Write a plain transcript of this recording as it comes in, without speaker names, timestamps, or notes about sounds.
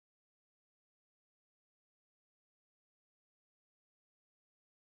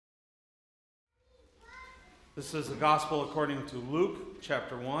This is the Gospel according to Luke,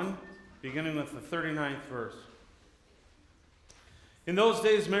 chapter 1, beginning with the 39th verse. In those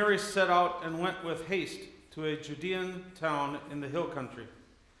days Mary set out and went with haste to a Judean town in the hill country,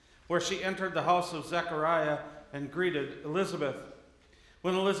 where she entered the house of Zechariah and greeted Elizabeth.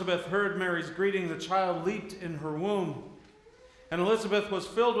 When Elizabeth heard Mary's greeting, the child leaped in her womb. And Elizabeth was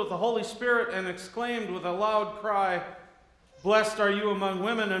filled with the Holy Spirit and exclaimed with a loud cry, "Blessed are you among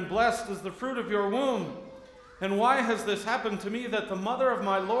women, and blessed is the fruit of your womb. And why has this happened to me, that the mother of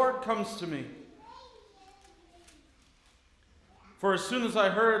my Lord comes to me? For as soon as I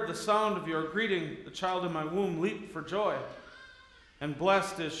heard the sound of your greeting, the child in my womb leaped for joy. And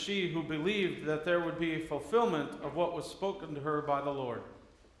blessed is she who believed that there would be a fulfillment of what was spoken to her by the Lord."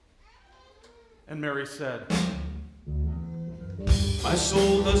 And Mary said, "My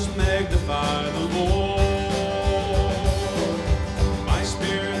soul does magnify the Lord. My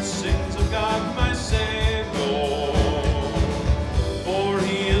spirit sings of God my Savior. For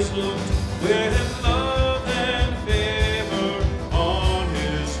he has looked with love and favor on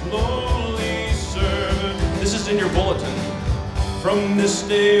his lowly servant." This is in your bulletin. "From this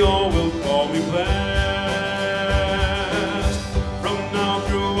day all will call me blessed. From now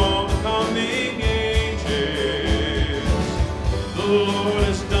through all the coming ages, the Lord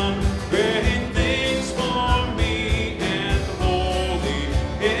has done great things for me, and holy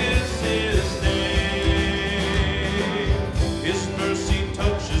is his name. His mercy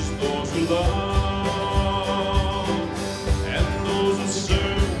touches those who love, and those who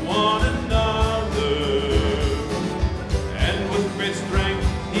serve one another. And with great strength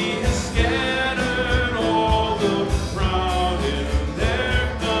he has scattered all the proud in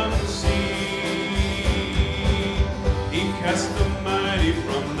their conceit. He cast the mighty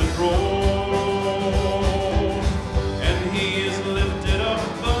from the throne, and he is lifted up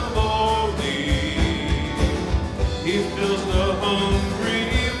the lowly. He fills the hungry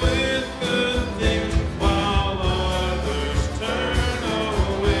with good things, while others turn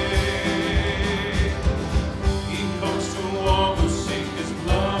away. He comes to all who seek his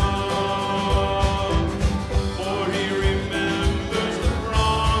love, for he remembers the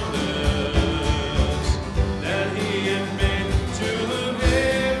promise that he had made to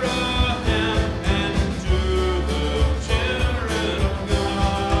Abraham and to the children of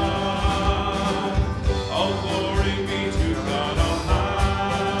God. All glory be to God on high,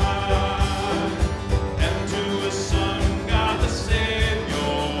 and to his Son, God the Savior,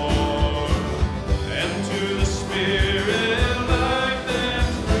 and to the Spirit, life and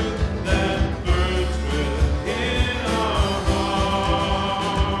truth that burns within our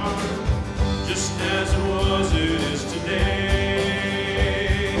heart. Just as it was, it is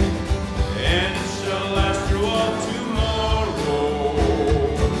today, and it shall last through all tomorrows.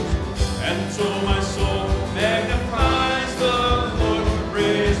 And so my soul magnifies the Lord,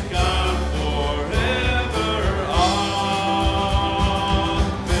 praise God forever.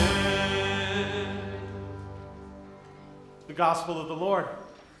 Amen. "The Gospel of the Lord."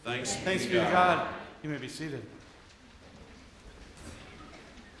 Thanks Thanks be to God. You may be seated.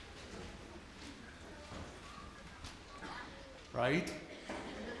 Right?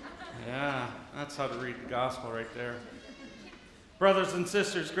 Yeah, that's how to read the Gospel right there. Brothers and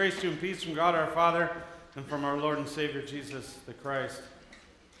sisters, grace to you and peace from God our Father and from our Lord and Savior Jesus the Christ.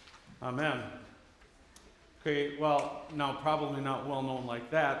 Amen. Okay, well, now probably not well known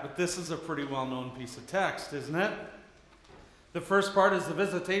like that, but this is a pretty well known piece of text, isn't it? The first part is the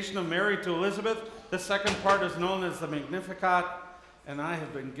visitation of Mary to Elizabeth. The second part is known as the Magnificat, and I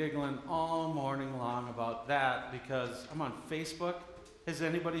have been giggling all morning long about that because I'm on Facebook. Has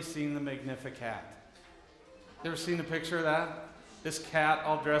anybody seen the Magnificat? You ever seen a picture of that? This cat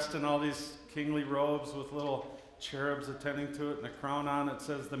all dressed in all these kingly robes with little cherubs attending to it and a crown on it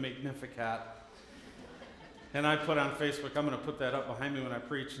says the Magnificat. And I put on Facebook, I'm going to put that up behind me when I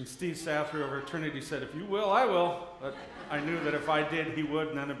preach. And Steve Saffrey over at Trinity said, "If you will, I will." But I knew that if I did, he would,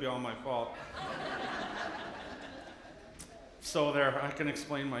 and then it'd be all my fault. So there, I can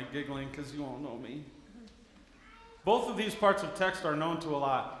explain my giggling because you all know me. Both of these parts of text are known to a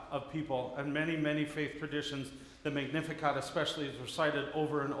lot of people, and many, many faith traditions. The Magnificat especially is recited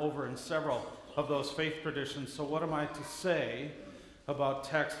over and over in several of those faith traditions. So what am I to say about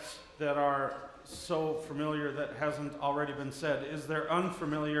texts that are so familiar that hasn't already been said? Is there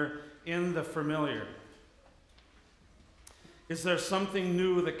unfamiliar in the familiar? Is there something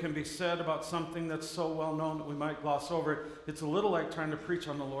new that can be said about something that's so well known that we might gloss over it? It's a little like trying to preach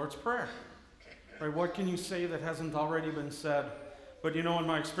on the Lord's Prayer. Right? What can you say that hasn't already been said? But you know, in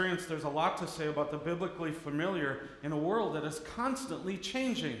my experience, there's a lot to say about the biblically familiar in a world that is constantly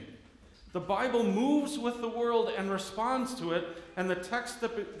changing. The Bible moves with the world and responds to it, and the texts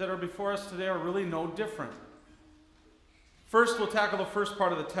that are before us today are really no different. First, we'll tackle the first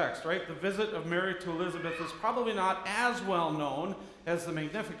part of the text, right? The visit of Mary to Elizabeth is probably not as well known as the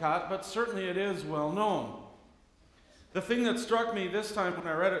Magnificat, but certainly it is well known. The thing that struck me this time when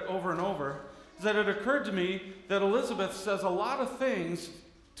I read it over and over is that it occurred to me that Elizabeth says a lot of things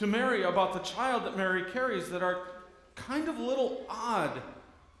to Mary about the child that Mary carries that are kind of a little odd,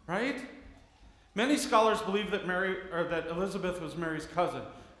 right? Many scholars believe that that Elizabeth was Mary's cousin.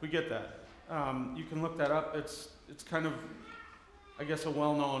 We get that. You can look that up. It's kind of, I guess, a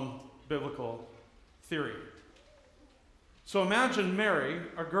well-known biblical theory. So imagine Mary,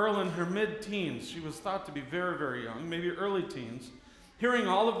 a girl in her mid-teens. She was thought to be very, very young, maybe early teens, hearing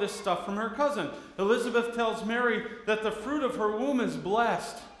all of this stuff from her cousin. Elizabeth tells Mary that the fruit of her womb is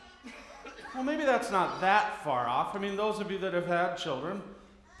blessed. Well, maybe that's not that far off. I mean, those of you that have had children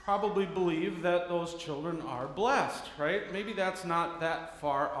probably believe that those children are blessed, right? Maybe that's not that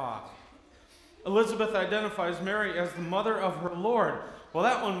far off. Elizabeth identifies Mary as the mother of her Lord. Well,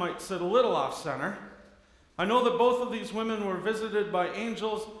 that one might sit a little off center. I know that both of these women were visited by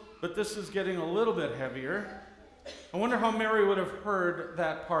angels, but this is getting a little bit heavier. I wonder how Mary would have heard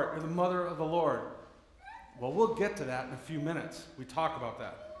that part, the mother of the Lord. Well, we'll get to that in a few minutes. We talk about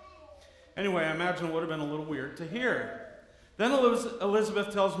that. Anyway, I imagine it would have been a little weird to hear. Then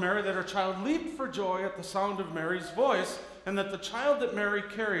Elizabeth tells Mary that her child leaped for joy at the sound of Mary's voice, and that the child that Mary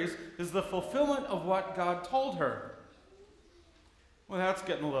carries is the fulfillment of what God told her. Well, that's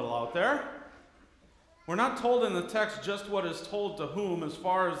getting a little out there. We're not told in the text just what is told to whom as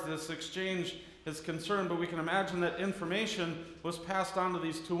far as this exchange is concerned, but we can imagine that information was passed on to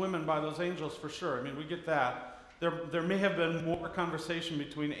these two women by those angels for sure. I mean, we get that. There may have been more conversation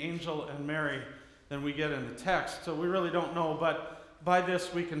between angel and Mary than we get in the text, so we really don't know, but by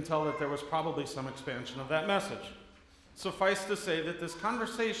this we can tell that there was probably some expansion of that message. Suffice to say that this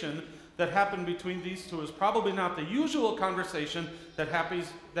conversation that happened between these two is probably not the usual conversation that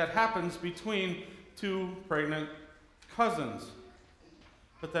happens between two pregnant cousins.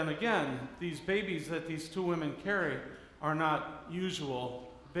 But then again, these babies that these two women carry are not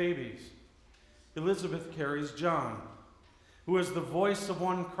usual babies. Elizabeth carries John, who is the voice of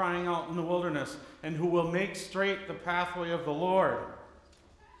one crying out in the wilderness, and who will make straight the pathway of the Lord.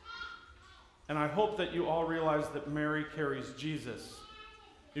 And I hope that you all realize that Mary carries Jesus.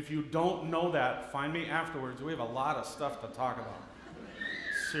 If you don't know that, find me afterwards. We have a lot of stuff to talk about.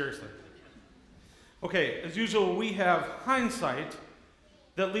 Seriously. Okay, as usual, we have hindsight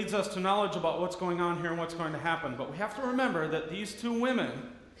that leads us to knowledge about what's going on here and what's going to happen. But we have to remember that these two women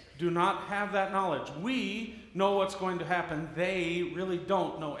do not have that knowledge. We know what's going to happen. They really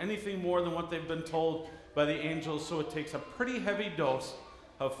don't know anything more than what they've been told by the angels, so it takes a pretty heavy dose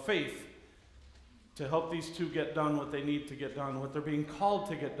of faith to help these two get done what they need to get done, what they're being called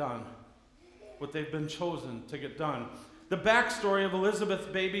to get done, what they've been chosen to get done. The backstory of Elizabeth's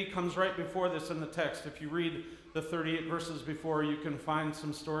baby comes right before this in the text. If you read the 38 verses before, you can find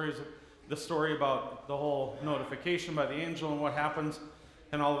some stories, the story about the whole notification by the angel and what happens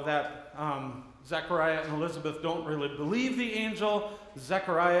and all of that. Zechariah and Elizabeth don't really believe the angel.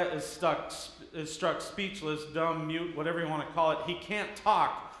 Zechariah is struck speechless, dumb, mute, whatever you want to call it. He can't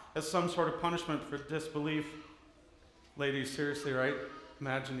talk as some sort of punishment for disbelief. Ladies, seriously, right?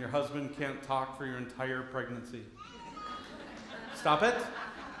 Imagine your husband can't talk for your entire pregnancy. Stop it.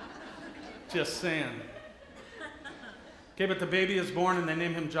 Just saying. Okay, but the baby is born and they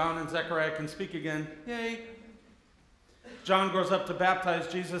name him John, and Zechariah can speak again. Yay. John grows up to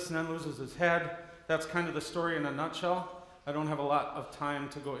baptize Jesus and then loses his head. That's kind of the story in a nutshell. I don't have a lot of time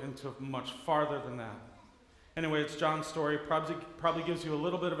to go into much farther than that. Anyway, it's John's story. Probably gives you a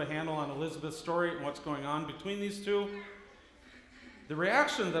little bit of a handle on Elizabeth's story and what's going on between these two. The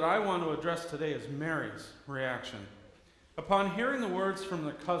reaction that I want to address today is Mary's reaction. Upon hearing the words from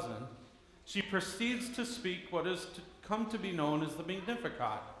the cousin, she proceeds to speak what is to come to be known as the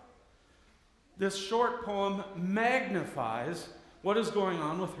Magnificat. This short poem magnifies what is going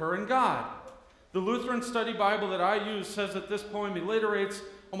on with her and God. The Lutheran Study Bible that I use says that this poem reiterates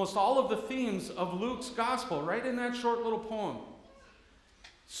almost all of the themes of Luke's gospel right in that short little poem.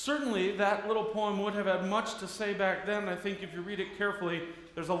 Certainly, that little poem would have had much to say back then. I think if you read it carefully,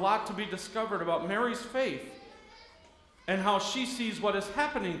 there's a lot to be discovered about Mary's faith and how she sees what is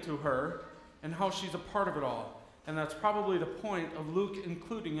happening to her and how she's a part of it all. And that's probably the point of Luke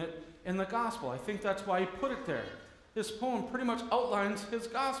including it in the gospel. I think that's why he put it there. This poem pretty much outlines his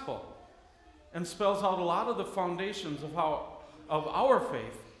gospel and spells out a lot of the foundations of our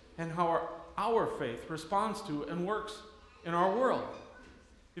faith and how our faith responds to and works in our world.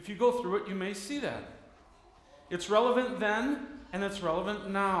 If you go through it, you may see that. It's relevant then, and it's relevant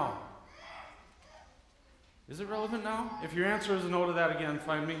now. Is it relevant now? If your answer is no to that, again,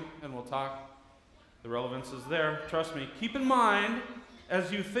 find me and we'll talk. The relevance is there. Trust me. Keep in mind,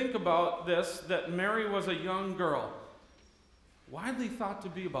 as you think about this, that Mary was a young girl, widely thought to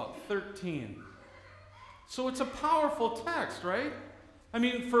be about 13. So it's a powerful text, right? I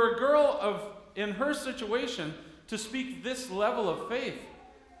mean, for a girl in her situation to speak this level of faith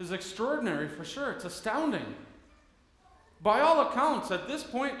is extraordinary for sure. It's astounding. By all accounts, at this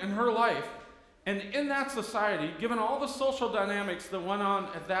point in her life, and in that society, given all the social dynamics that went on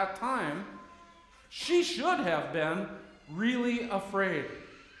at that time, she should have been really afraid,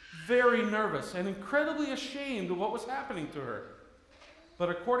 very nervous, and incredibly ashamed of what was happening to her. But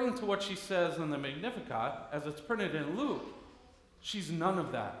according to what she says in the Magnificat, as it's printed in Luke, she's none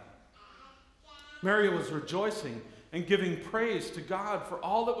of that. Mary was rejoicing and giving praise to God for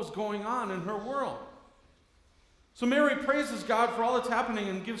all that was going on in her world. So Mary praises God for all that's happening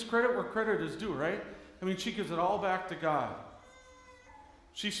and gives credit where credit is due, right? I mean, she gives it all back to God.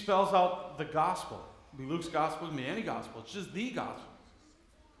 She spells out the gospel. It could be Luke's gospel, it could be any gospel. It's just the gospel.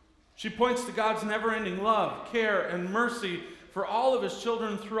 She points to God's never-ending love, care, and mercy for all of his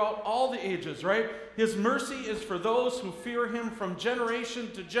children throughout all the ages, right? His mercy is for those who fear him from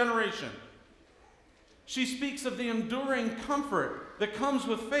generation to generation. She speaks of the enduring comfort that comes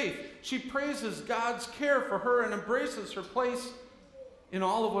with faith. She praises God's care for her and embraces her place in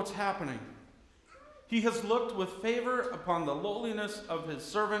all of what's happening. He has looked with favor upon the lowliness of his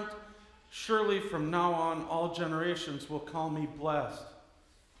servant. Surely from now on all generations will call me blessed.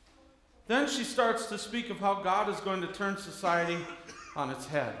 Then she starts to speak of how God is going to turn society on its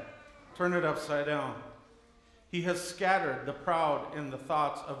head, turn it upside down. He has scattered the proud in the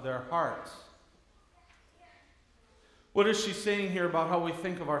thoughts of their hearts. What is she saying here about how we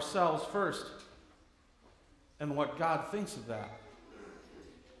think of ourselves first and what God thinks of that?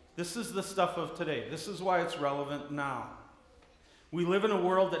 This is the stuff of today. This is why it's relevant now. We live in a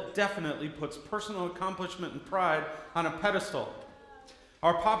world that definitely puts personal accomplishment and pride on a pedestal.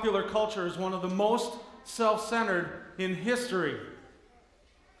 Our popular culture is one of the most self-centered in history.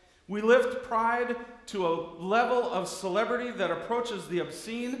 We lift pride to a level of celebrity that approaches the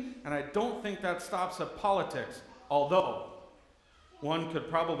obscene, and I don't think that stops at politics, although one could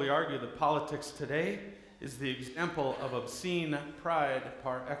probably argue that politics today is the example of obscene pride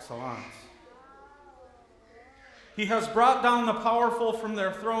par excellence. He has brought down the powerful from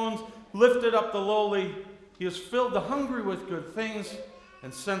their thrones, lifted up the lowly. He has filled the hungry with good things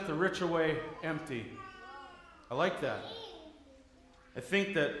and sent the rich away empty. I like that. I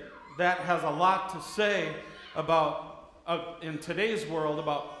think that has a lot to say about, in today's world,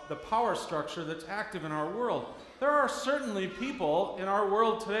 about the power structure that's active in our world. There are certainly people in our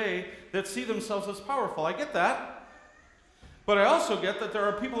world today that see themselves as powerful. I get that. But I also get that there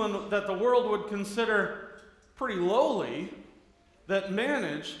are people that the world would consider pretty lowly that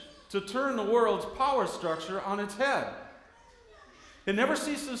manage to turn the world's power structure on its head. It never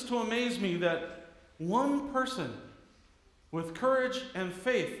ceases to amaze me that one person with courage and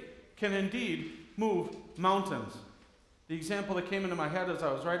faith can indeed move mountains. The example that came into my head as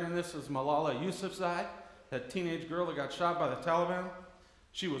I was writing this is Malala Yousafzai, that teenage girl that got shot by the Taliban.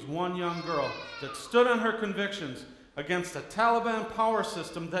 She was one young girl that stood on her convictions against a Taliban power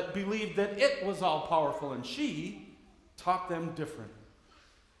system that believed that it was all powerful, and she taught them different.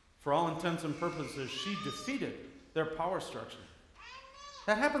 For all intents and purposes, she defeated their power structure.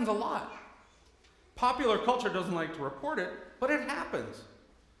 That happens a lot. Popular culture doesn't like to report it, but it happens.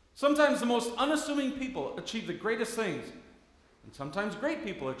 Sometimes the most unassuming people achieve the greatest things, and sometimes great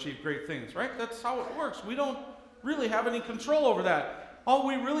people achieve great things, right? That's how it works. We don't really have any control over that. All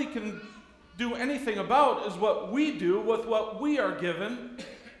we really can do anything about is what we do with what we are given,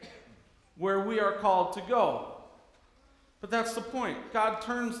 where we are called to go. But that's the point. God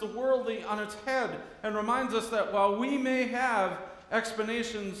turns the worldly on its head and reminds us that while we may have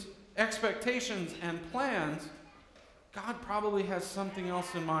expectations, and plans, God probably has something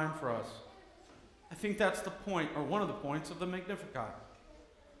else in mind for us. I think that's the point, or one of the points, of the Magnificat.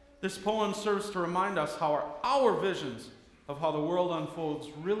 This poem serves to remind us how our visions of how the world unfolds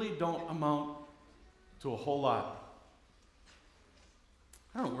really don't amount to a whole lot.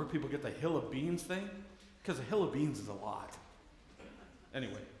 I don't know where people get the hill of beans thing, because a hill of beans is a lot.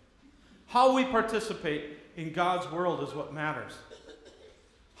 Anyway, how we participate in God's world is what matters.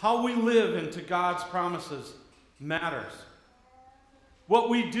 How we live into God's promises matters. What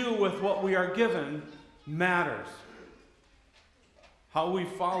we do with what we are given matters. How we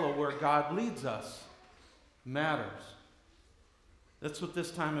follow where God leads us matters. That's what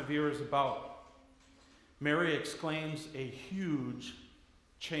this time of year is about. Mary exclaims a huge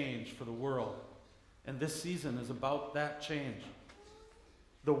change for the world. And this season is about that change.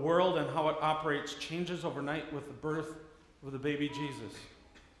 The world and how it operates changes overnight with the birth of the baby Jesus.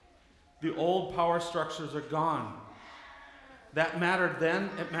 The old power structures are gone. That mattered then,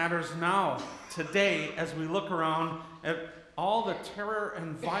 it matters now, today, as we look around at all the terror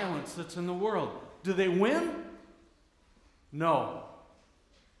and violence that's in the world. Do they win? No.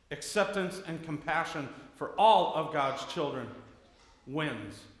 Acceptance and compassion for all of God's children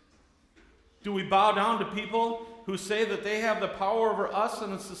wins. Do we bow down to people who say that they have the power over us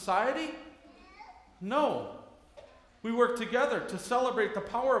in a society? No. We work together to celebrate the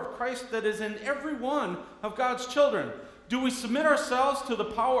power of Christ that is in every one of God's children. Do we submit ourselves to the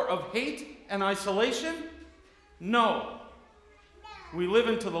power of hate and isolation? No. We live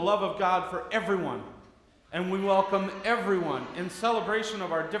into the love of God for everyone, and we welcome everyone in celebration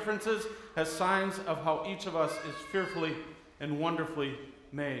of our differences as signs of how each of us is fearfully and wonderfully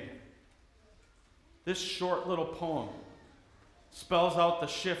made. This short little poem spells out the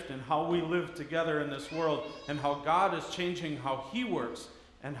shift in how we live together in this world and how God is changing how He works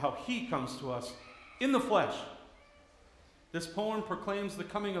and how He comes to us in the flesh. This poem proclaims the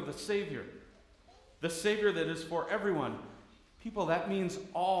coming of the Savior that is for everyone. People, that means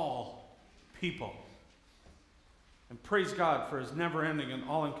all people. And praise God for His never-ending and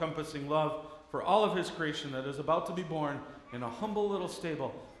all-encompassing love for all of His creation that is about to be born in a humble little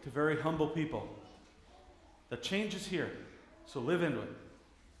stable to very humble people. The change is here. So live into it.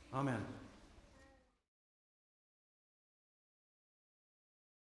 Amen.